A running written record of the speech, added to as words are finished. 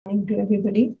morning to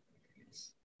everybody.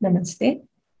 Namaste.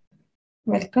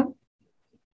 Welcome.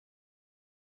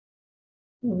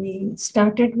 We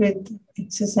started with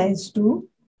exercise 2,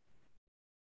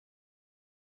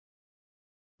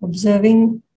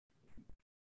 observing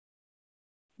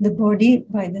the body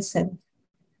by the self.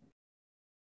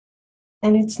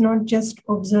 And it's not just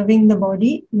observing the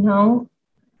body. Now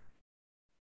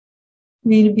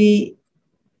we'll be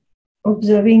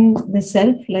observing the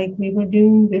self like we were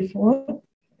doing before.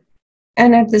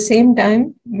 And at the same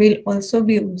time, we'll also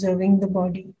be observing the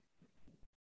body.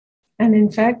 And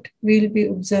in fact, we'll be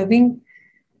observing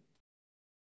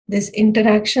this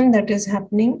interaction that is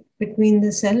happening between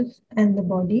the self and the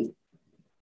body.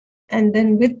 And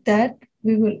then with that,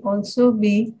 we will also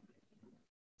be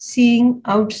seeing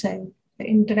outside the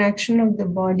interaction of the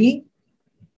body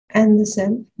and the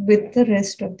self with the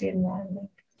rest of the environment.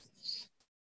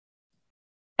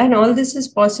 And all this is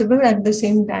possible at the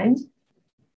same time.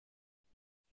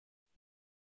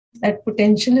 That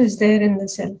potential is there in the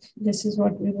self. This is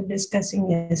what we were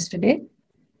discussing yesterday.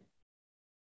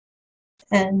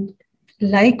 And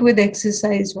like with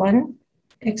exercise 1,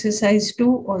 exercise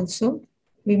 2 also,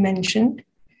 we mentioned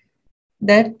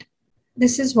that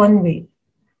this is one way.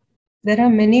 There are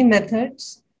many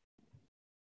methods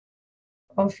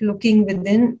of looking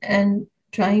within and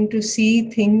trying to see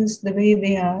things the way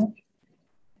they are,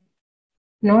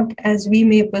 not as we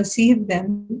may perceive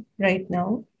them right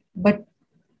now, but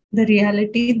the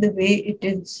reality the way it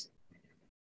is.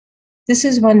 This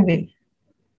is one way,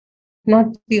 not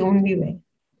the only way.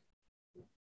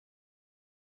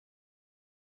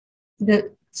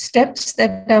 The steps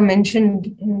that are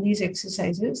mentioned in these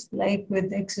exercises, like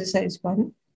with exercise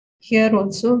 1, here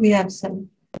also we have some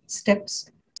steps.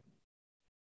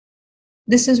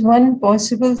 This is one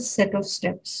possible set of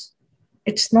steps.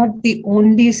 It's not the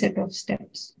only set of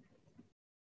steps.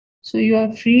 So you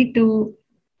are free to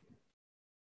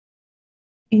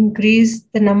increase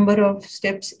the number of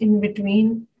steps in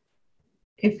between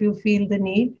if you feel the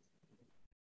need,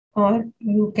 or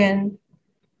you can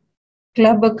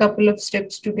club a couple of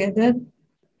steps together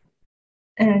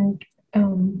and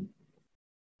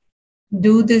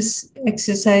do this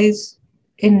exercise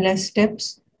in less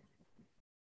steps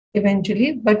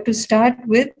eventually. But to start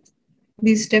with,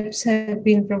 these steps have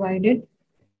been provided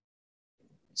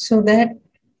so that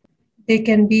they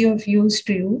can be of use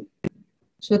to you,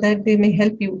 so that they may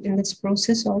help you in this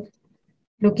process of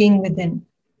looking within.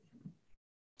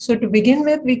 So to begin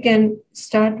with, we can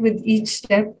start with each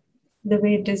step the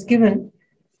way it is given.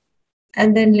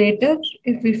 And then later,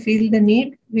 if we feel the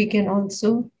need, we can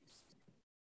also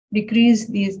decrease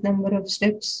these number of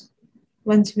steps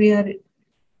once we are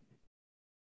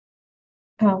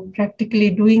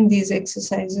practically doing these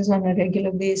exercises on a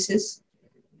regular basis.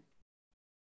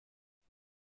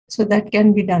 So that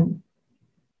can be done.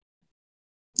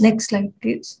 Next slide,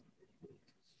 please.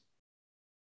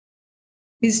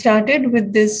 We started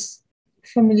with this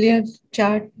familiar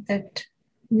chart that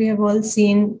we have all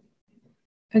seen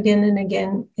again and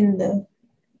again in the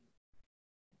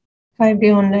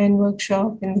 5-day online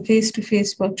workshop, in the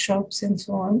face-to-face workshops, and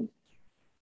so on.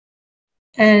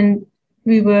 And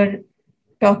we were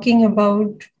talking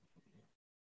about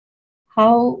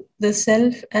how the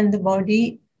self and the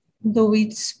body, though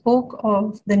we spoke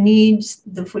of the needs,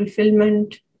 the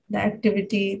fulfillment, the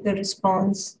activity, the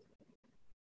response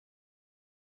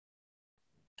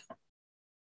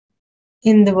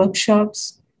in the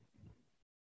workshops,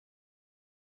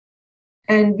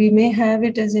 and we may have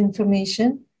it as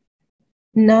information.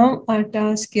 Now our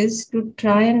task is to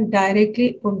try and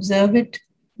directly observe it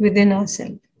within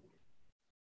ourselves.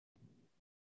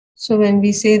 So when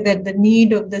we say that the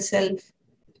need of the self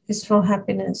is for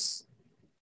happiness,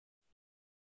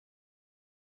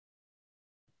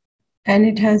 and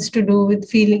it has to do with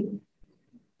feeling,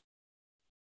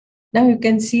 now you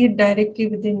can see it directly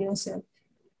within yourself.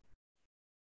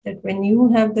 That when you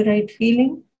have the right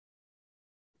feeling,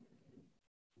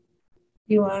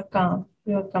 you are calm,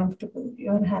 you are comfortable,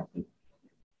 you are happy.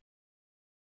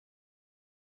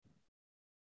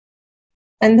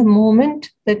 And the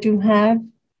moment that you have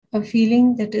a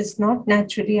feeling that is not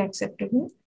naturally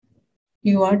acceptable,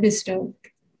 you are disturbed.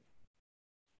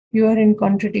 You are in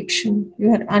contradiction, you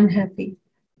are unhappy.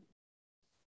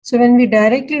 So when we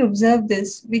directly observe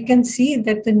this, we can see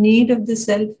that the need of the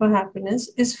self for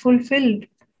happiness is fulfilled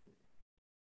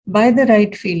by the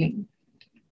right feeling.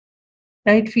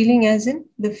 Right feeling as in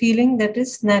the feeling that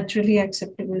is naturally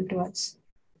acceptable to us.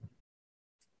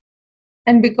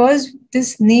 And because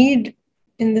this need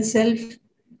in the self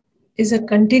is a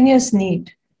continuous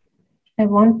need, I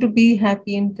want to be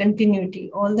happy in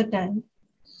continuity all the time.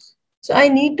 So I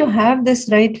need to have this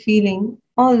right feeling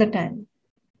all the time.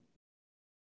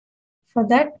 For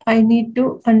that, I need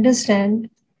to understand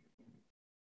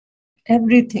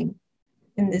everything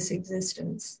in this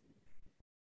existence.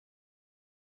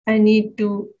 I need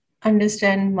to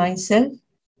understand myself.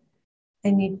 I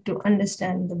need to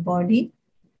understand the body.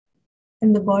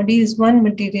 And the body is one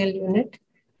material unit.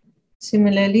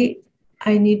 Similarly,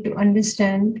 I need to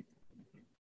understand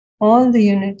all the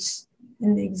units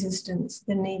in the existence,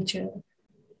 the nature,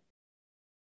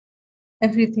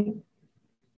 everything.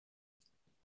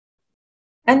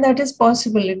 And that is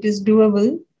possible, it is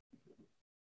doable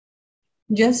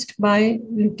just by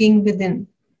looking within.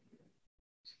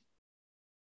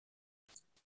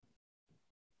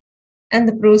 And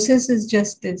the process is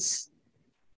just this,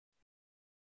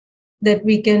 that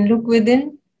we can look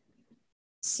within,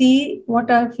 see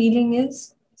what our feeling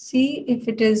is, see if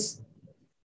it is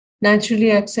naturally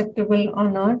acceptable or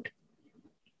not,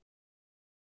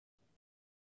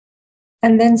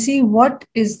 and then see what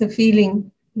is the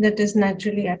feeling that is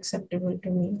naturally acceptable to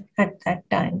me at that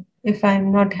time, if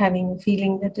I'm not having a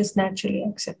feeling that is naturally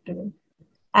acceptable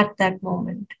at that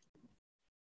moment.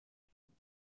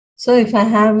 So if I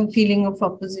have a feeling of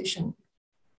opposition,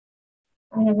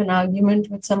 I have an argument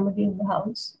with somebody in the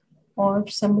house or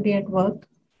somebody at work,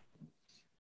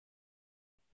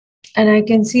 and I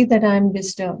can see that I'm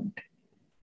disturbed,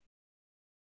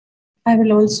 I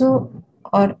will also,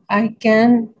 or I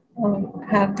can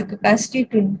have the capacity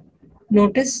to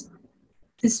notice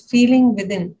this feeling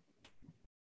within.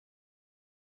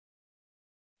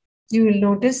 You will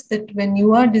notice that when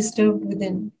you are disturbed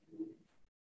within,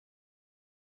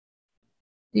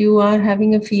 you are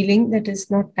having a feeling that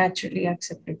is not naturally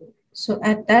acceptable. So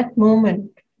at that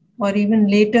moment, or even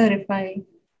later, if I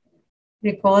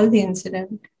recall the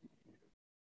incident,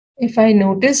 if I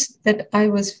notice that I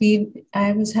was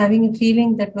having a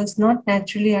feeling that was not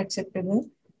naturally acceptable,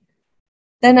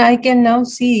 then I can now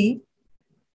see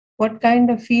what kind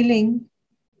of feeling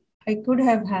I could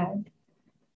have had,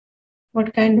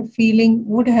 what kind of feeling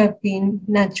would have been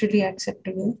naturally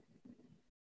acceptable.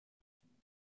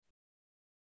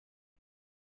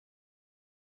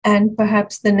 And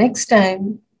perhaps the next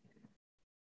time,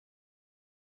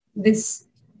 this,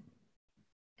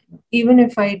 even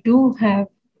if I do have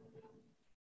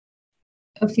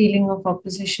a feeling of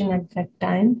opposition at that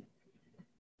time,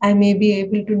 I may be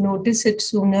able to notice it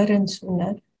sooner and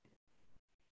sooner.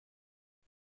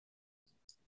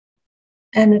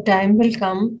 And a time will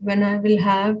come when I will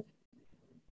have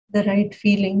the right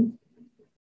feeling,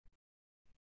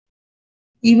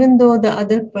 even though the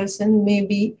other person may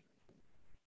be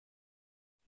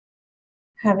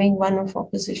having one of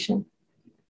opposition.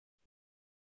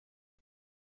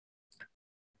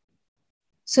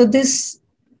 So this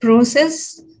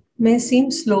process may seem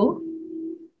slow,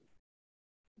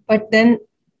 but then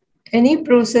any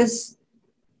process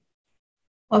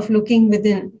of looking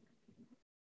within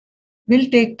will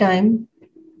take time,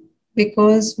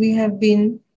 because we have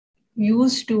been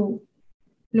used to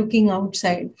looking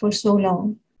outside for so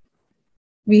long.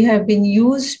 We have been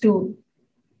used to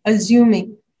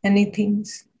assuming many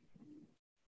things.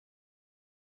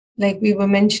 Like we were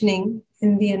mentioning,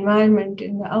 in the environment,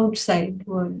 in the outside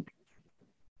world.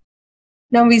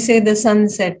 Now we say the sun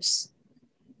sets,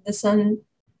 the sun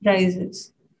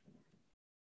rises.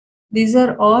 These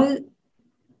are all,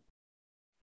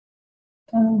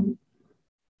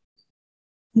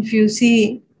 if you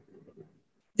see,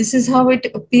 this is how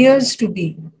it appears to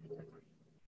be.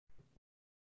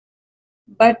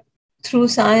 But through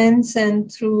science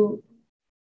and through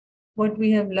what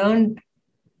we have learned,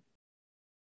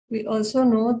 we also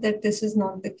know that this is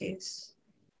not the case,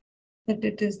 that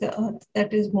it is the earth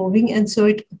that is moving, and so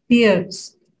it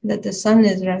appears that the sun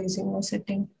is rising or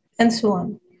setting, and so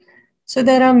on. So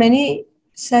there are many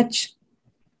such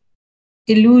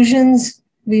illusions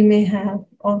we may have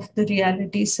of the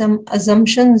reality, some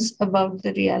assumptions about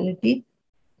the reality,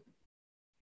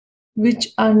 which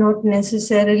are not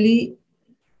necessarily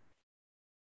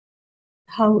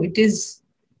how it is,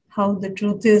 how the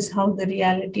truth is, how the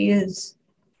reality is.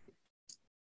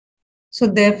 So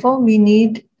therefore, we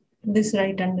need this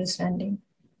right understanding.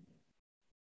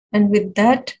 And with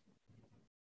that,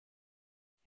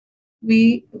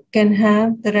 we can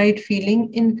have the right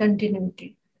feeling in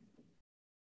continuity.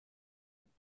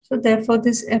 So therefore,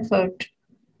 this effort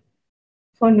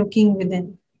for looking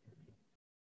within.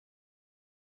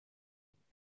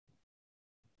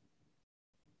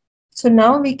 So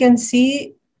now we can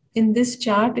see in this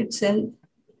chart itself,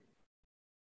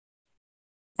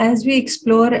 as we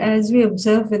explore, as we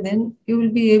observe within, you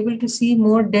will be able to see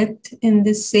more depth in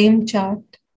this same chart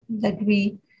that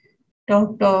we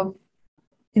talked of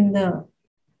in the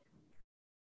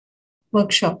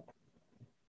workshop.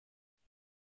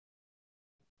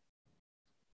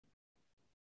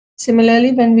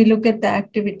 Similarly, when we look at the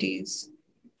activities,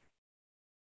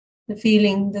 the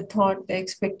feeling, the thought, the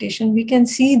expectation, we can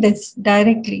see this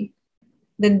directly,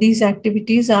 that these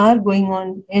activities are going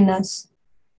on in us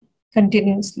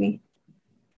continuously.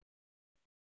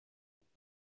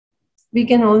 We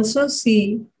can also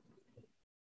see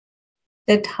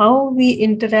that how we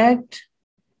interact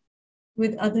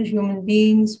with other human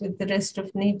beings, with the rest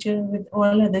of nature, with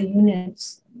all other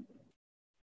units.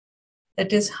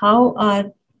 That is how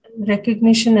our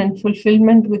recognition and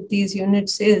fulfillment with these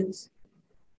units is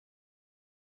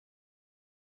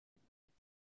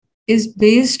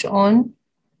based on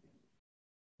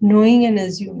knowing and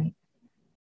assuming.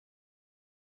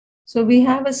 So we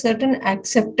have a certain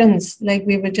acceptance, like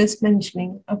we were just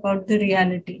mentioning, about the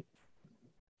reality.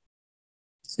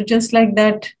 So just like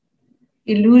that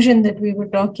illusion that we were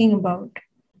talking about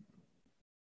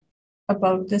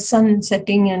the sun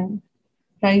setting and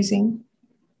rising.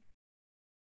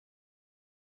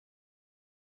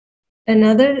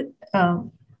 Another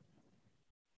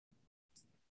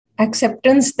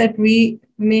acceptance that we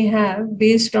may have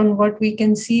based on what we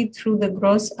can see through the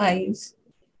gross eyes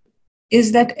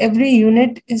is that every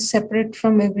unit is separate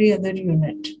from every other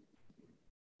unit.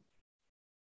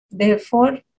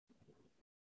 Therefore,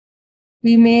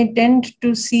 we may tend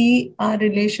to see our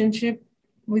relationship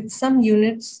with some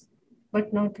units,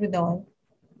 but not with all.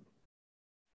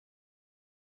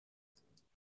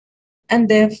 And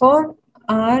therefore,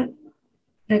 our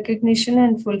recognition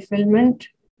and fulfillment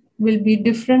will be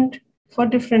different for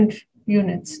different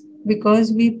units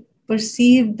because we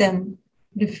perceive them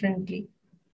differently.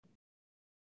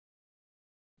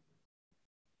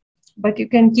 But you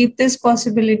can keep this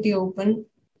possibility open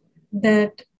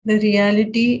that the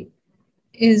reality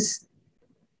is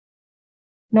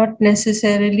not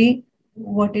necessarily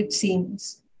what it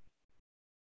seems.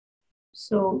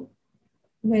 So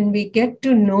when we get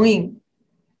to knowing,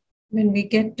 when we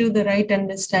get to the right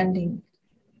understanding,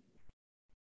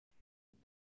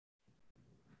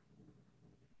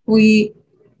 we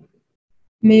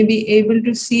may be able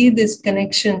to see this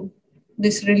connection,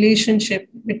 this relationship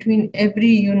between every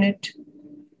unit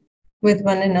with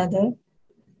one another,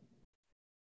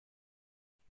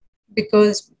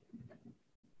 because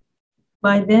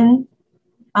by then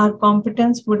our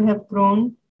competence would have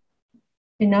grown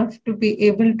enough to be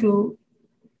able to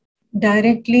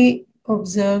directly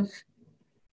observe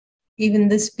even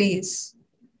the space,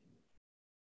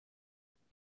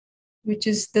 which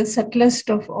is the subtlest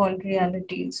of all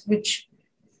realities, which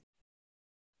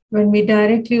when we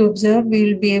directly observe, we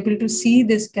will be able to see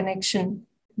this connection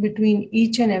between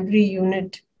each and every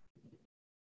unit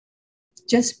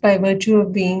just by virtue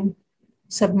of being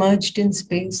submerged in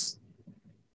space.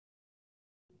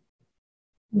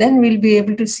 Then we'll be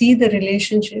able to see the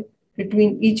relationship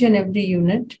between each and every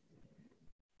unit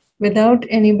without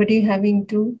anybody having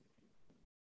to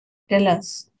tell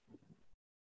us.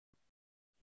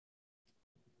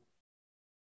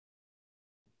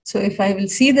 So if I will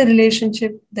see the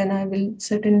relationship, then I will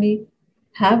certainly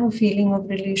have a feeling of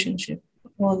relationship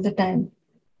all the time.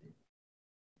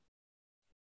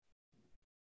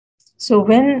 So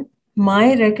when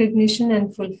my recognition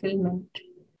and fulfillment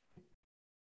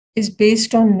is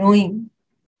based on knowing,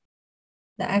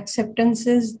 the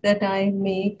acceptances that I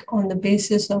make on the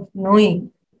basis of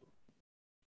knowing,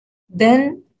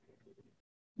 then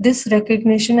this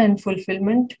recognition and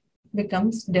fulfillment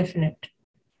becomes definite.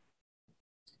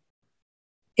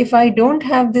 If I don't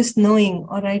have this knowing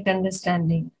or right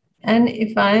understanding, and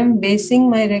if I am basing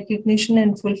my recognition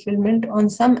and fulfillment on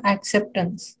some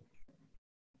acceptance,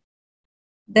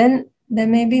 then there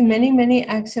may be many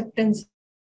acceptances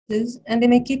and they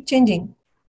may keep changing.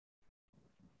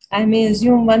 I may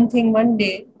assume one thing one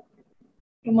day,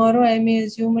 tomorrow I may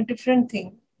assume a different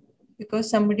thing because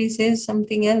somebody says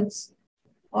something else,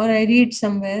 or I read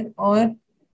somewhere, or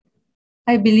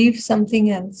I believe something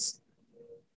else.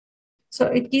 So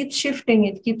it keeps shifting,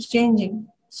 it keeps changing.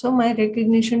 So my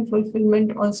recognition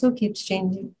fulfillment also keeps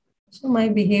changing. So my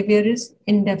behavior is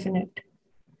indefinite.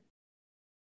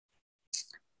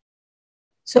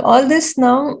 So all this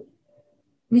now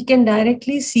we can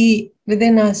directly see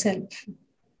within ourselves.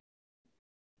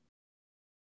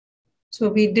 So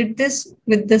we did this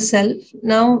with the self.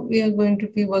 Now we are going to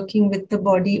be working with the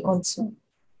body also,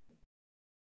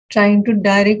 trying to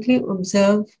directly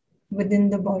observe within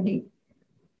the body.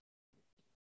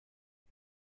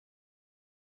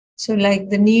 So like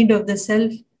the need of the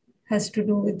self has to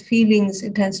do with feelings,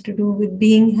 it has to do with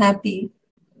being happy.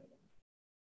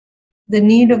 The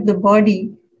need of the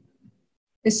body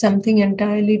is something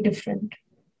entirely different.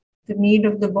 The need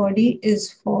of the body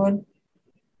is for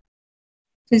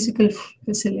physical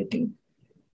facility.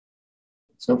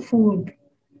 So food,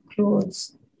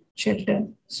 clothes, shelter,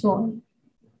 so on.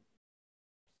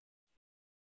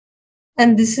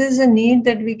 And this is a need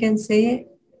that we can say,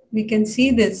 we can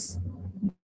see this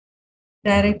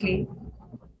directly,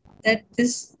 that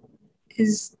this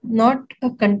is not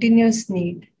a continuous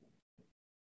need.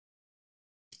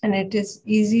 And it is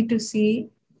easy to see,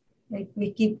 like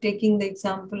we keep taking the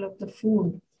example of the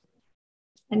food.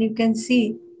 And you can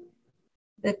see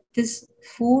that this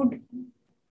food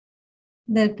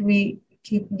that we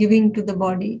keep giving to the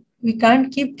body, we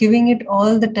can't keep giving it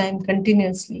all the time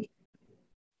continuously.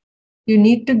 You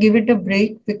need to give it a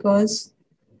break because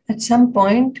at some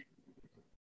point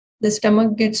the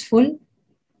stomach gets full.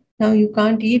 Now you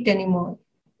can't eat anymore.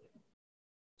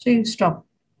 So you stop.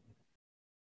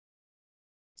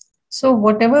 So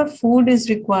whatever food is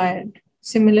required,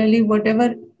 similarly,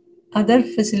 whatever other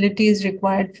facility is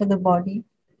required for the body,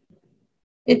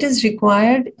 it is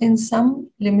required in some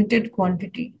limited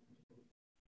quantity.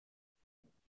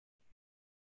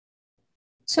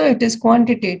 So it is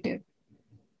quantitative.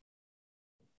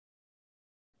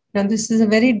 Now this is a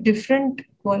very different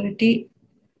quality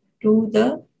to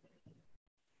the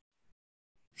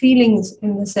feelings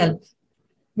in the self.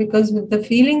 Because with the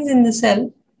feelings in the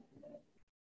self,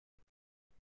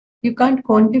 you can't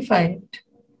quantify it.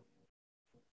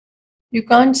 You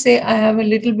can't say, I have a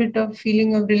little bit of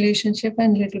feeling of relationship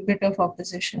and little bit of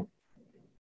opposition.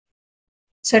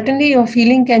 Certainly, your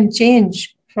feeling can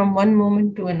change from one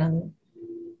moment to another.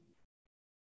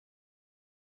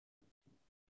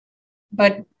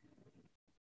 But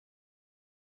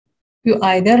you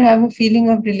either have a feeling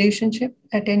of relationship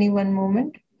at any one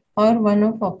moment or one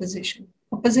of opposition.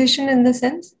 Opposition in the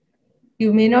sense,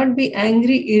 you may not be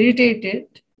angry,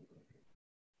 irritated,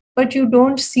 but you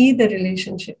don't see the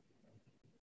relationship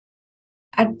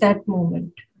at that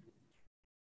moment.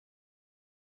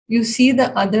 You see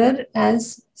the other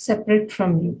as separate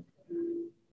from you.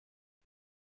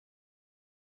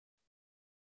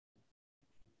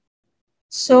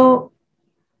 So,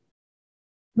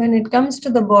 when it comes to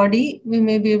the body, we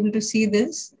may be able to see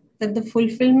this, that the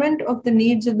fulfillment of the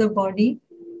needs of the body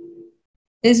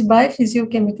is by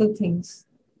physiochemical things.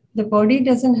 The body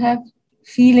doesn't have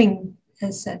feeling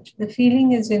as such. The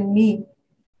feeling is in me.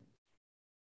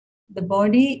 The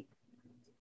body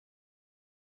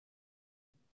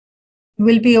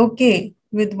will be okay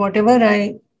with whatever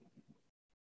I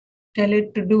tell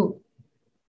it to do.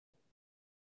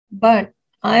 But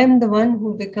I am the one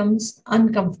who becomes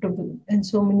uncomfortable in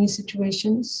so many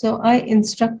situations. So I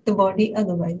instruct the body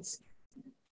otherwise.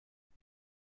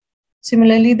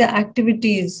 Similarly, the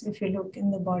activities, if you look in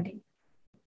the body,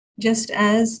 just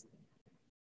as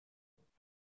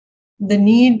the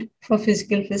need for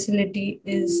physical facility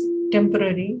is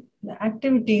temporary, the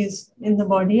activities in the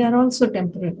body are also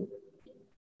temporary.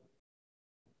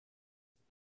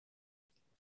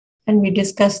 And we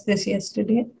discussed this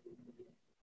yesterday.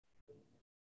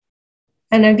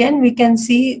 And again, we can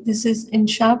see this is in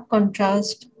sharp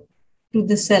contrast to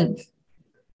the self,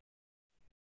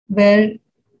 where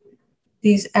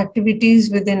these activities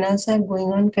within us are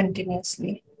going on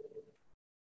continuously.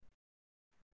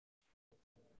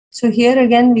 So here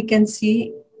again, we can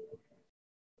see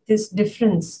this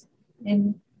difference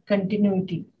in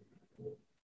continuity.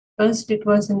 First, it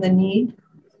was in the need.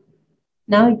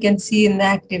 Now you can see in the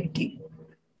activity.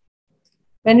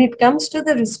 When it comes to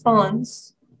the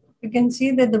response, you can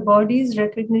see that the body's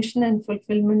recognition and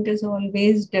fulfillment is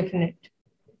always definite.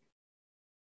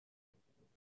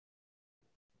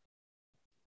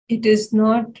 It is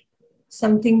not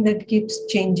something that keeps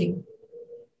changing.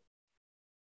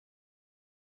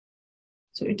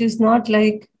 So it is not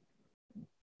like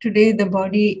today the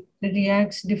body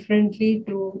reacts differently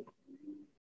to,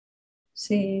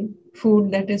 say,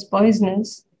 food that is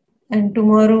poisonous, and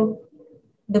tomorrow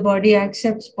the body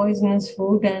accepts poisonous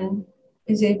food and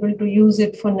is able to use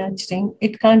it for nurturing.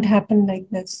 It can't happen like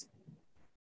this.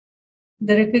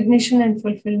 The recognition and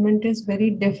fulfillment is very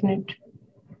definite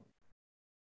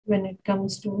when it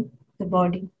comes to the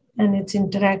body and its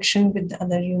interaction with the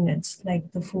other units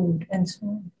like the food and so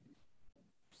on.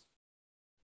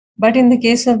 But in the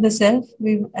case of the self,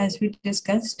 as we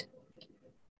discussed,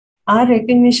 our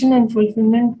recognition and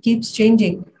fulfillment keeps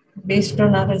changing based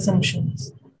on our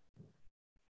assumptions.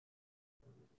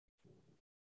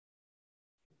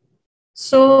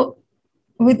 So,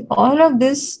 with all of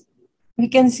this, we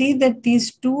can see that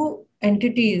these two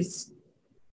entities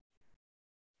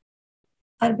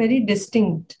are very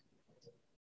distinct.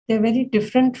 They're very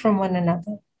different from one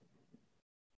another.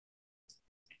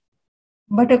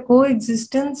 but a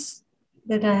coexistence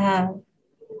that I have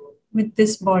with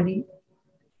this body,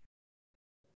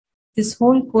 this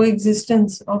whole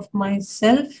coexistence of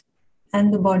myself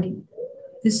and the body.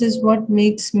 This is what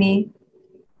makes me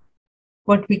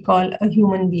what we call a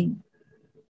human being.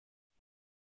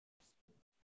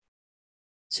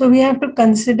 So we have to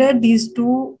consider these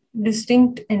two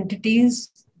distinct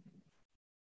entities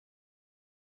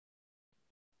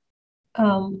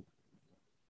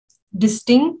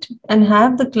distinct and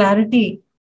have the clarity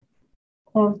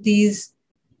of these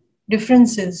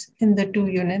differences in the two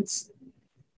units.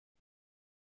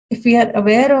 If we are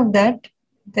aware of that,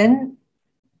 then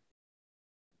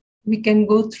we can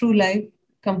go through life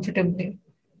comfortably.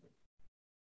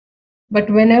 But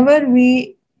whenever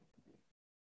we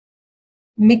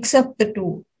mix up the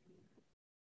two,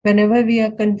 whenever we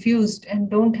are confused and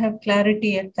don't have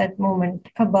clarity at that moment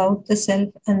about the self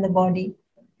and the body,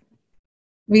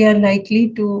 we are likely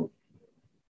to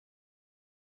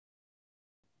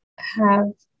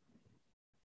have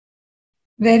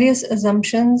various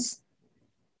assumptions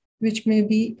which may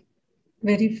be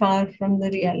very far from the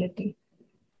reality.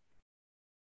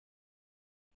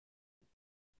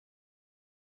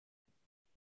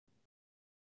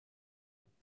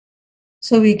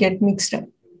 So we get mixed up.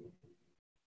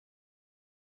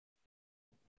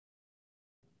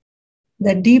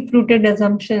 The deep-rooted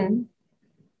assumption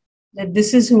that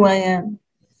this is who I am,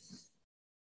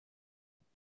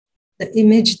 the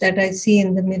image that I see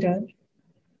in the mirror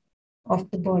of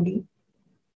the body.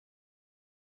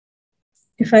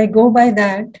 If I go by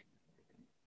that,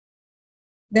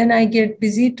 then I get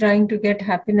busy trying to get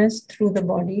happiness through the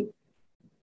body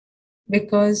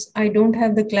because I don't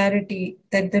have the clarity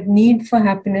that the need for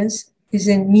happiness is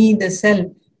in me, the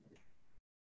self,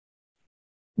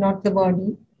 not the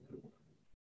body.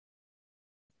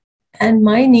 And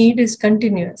my need is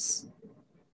continuous.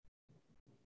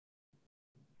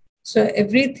 So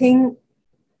everything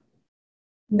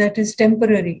that is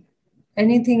temporary,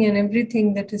 anything and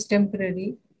everything that is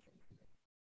temporary,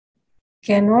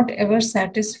 cannot ever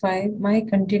satisfy my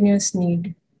continuous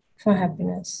need for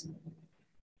happiness.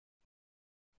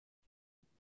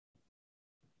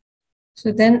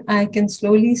 So then I can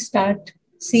slowly start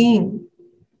seeing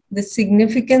the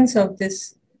significance of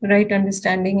this right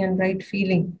understanding and right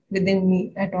feeling within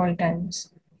me at all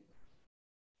times.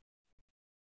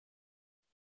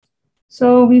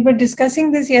 So we were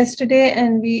discussing this yesterday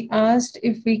and we asked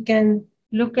if we can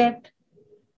look at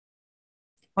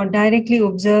or directly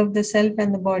observe the self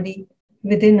and the body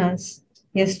within us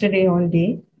yesterday all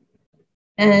day.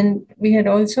 And we had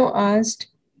also asked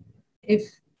if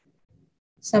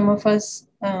some of us,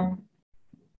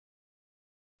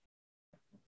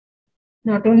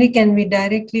 not only can we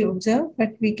directly observe,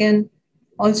 but we can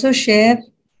also share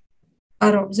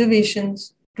our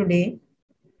observations today.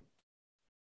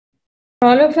 For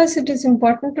all of us, it is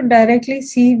important to directly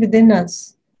see within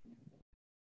us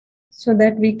so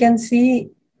that we can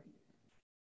see,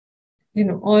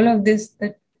 all of this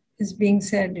that is being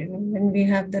said. When we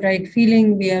have the right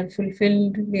feeling, we are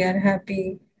fulfilled, we are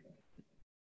happy.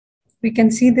 We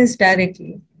can see this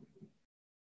directly.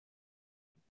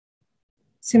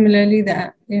 Similarly,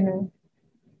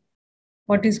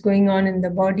 what is going on in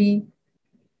the body.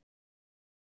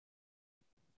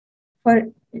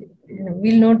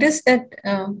 We'll notice that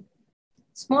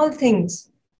small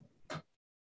things,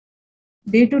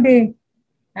 day-to-day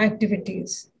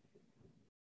activities,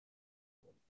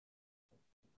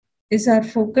 is our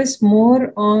focus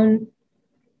more on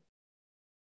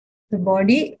the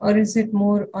body or is it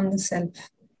more on the self?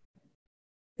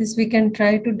 This we can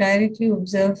try to directly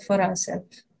observe for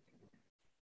ourselves.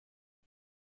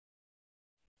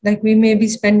 Like we may be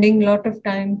spending a lot of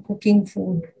time cooking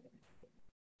food.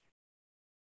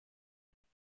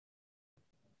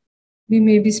 We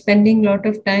may be spending a lot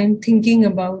of time thinking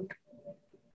about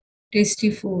tasty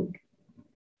food.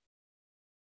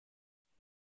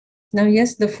 Now,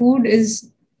 yes, the food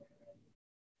is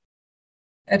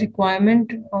a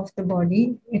requirement of the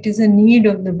body. It is a need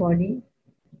of the body.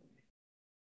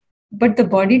 But the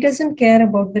body doesn't care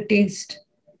about the taste.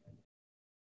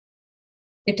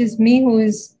 It is me who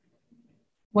is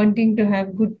wanting to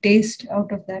have good taste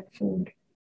out of that food.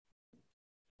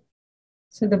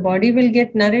 So the body will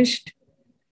get nourished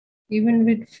even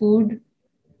with food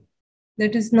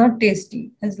that is not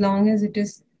tasty, as long as it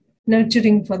is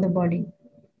nurturing for the body.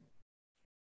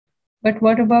 But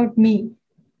what about me?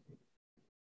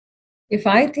 If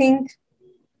I think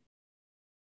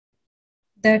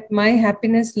that my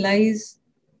happiness lies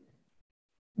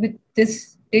with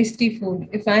this tasty food,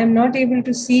 if I am not able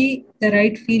to see the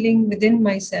right feeling within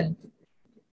myself,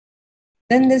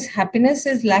 then this happiness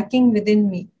is lacking within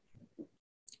me.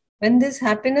 When this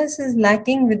happiness is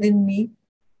lacking within me,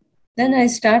 then I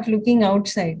start looking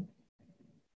outside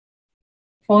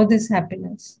for this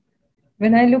happiness.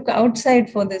 When I look outside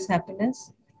for this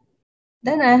happiness,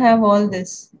 then I have all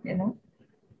this,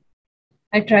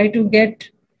 I try to get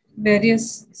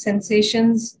various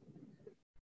sensations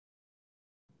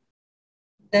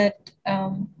that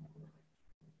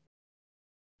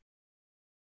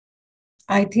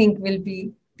I think will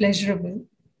be pleasurable.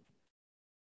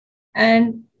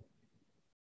 And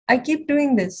I keep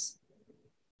doing this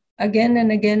again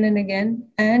and again and again.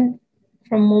 And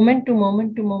from moment to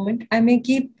moment to moment, I may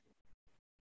keep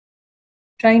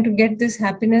trying to get this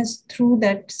happiness through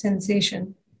that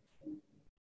sensation,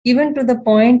 even to the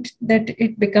point that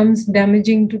it becomes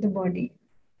damaging to the body.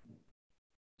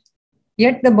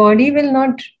 Yet the body will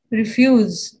not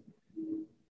refuse.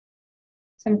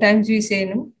 Sometimes we say,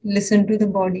 no, listen to the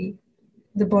body.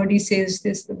 The body says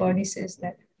this, the body says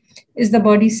that. Is the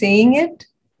body saying it?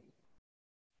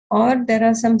 Or there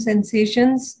are some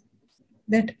sensations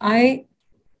that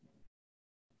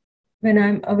when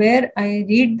I'm aware, I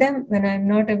read them. When I'm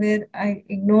not aware, I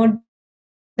ignore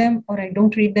them, or I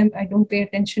don't read them. I don't pay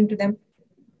attention to them.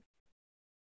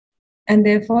 And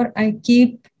therefore, I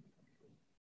keep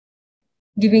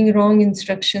giving wrong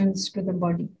instructions to the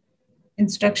body.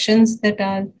 Instructions that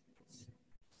are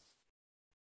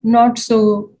not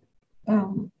so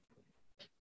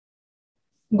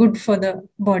good for the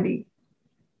body.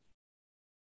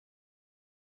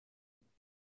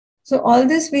 So all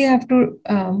this we have to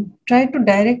try to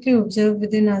directly observe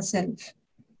within ourselves.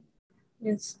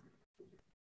 Yes.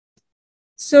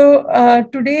 So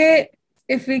today,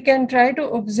 if we can try to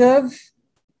observe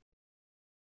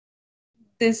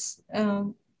this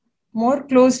more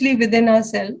closely within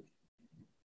ourselves,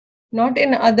 not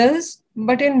in others,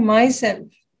 but in myself,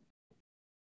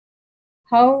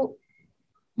 how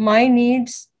my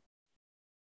needs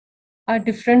are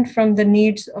different from the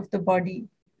needs of the body,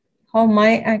 how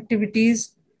my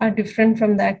activities are different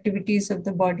from the activities of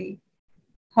the body,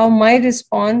 how my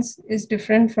response is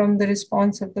different from the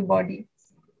response of the body.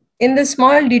 In the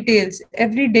small details,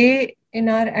 every day in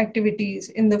our activities,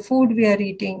 in the food we are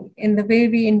eating, in the way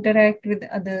we interact with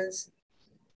others,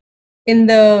 in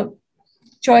the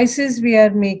choices we are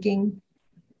making.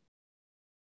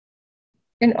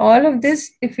 In all of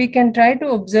this, if we can try to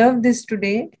observe this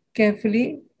today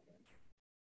carefully,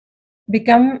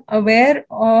 become aware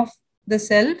of the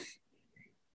self,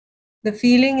 the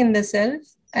feeling in the self,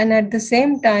 and at the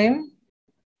same time,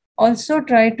 also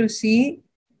try to see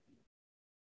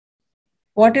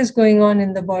what is going on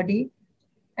in the body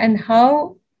and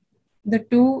how the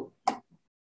two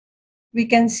we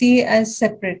can see as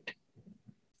separate.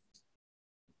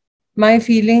 My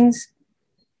feelings,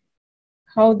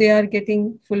 how they are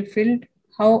getting fulfilled,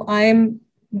 how I am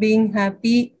being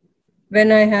happy when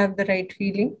I have the right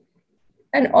feeling,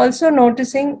 and also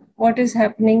noticing what is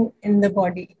happening in the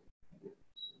body.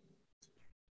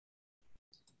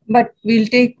 But we'll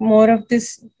take more of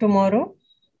this tomorrow,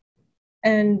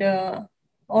 and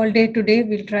all day today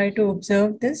we'll try to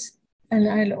observe this, and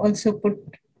I'll also put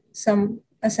some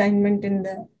assignment in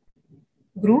the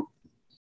group.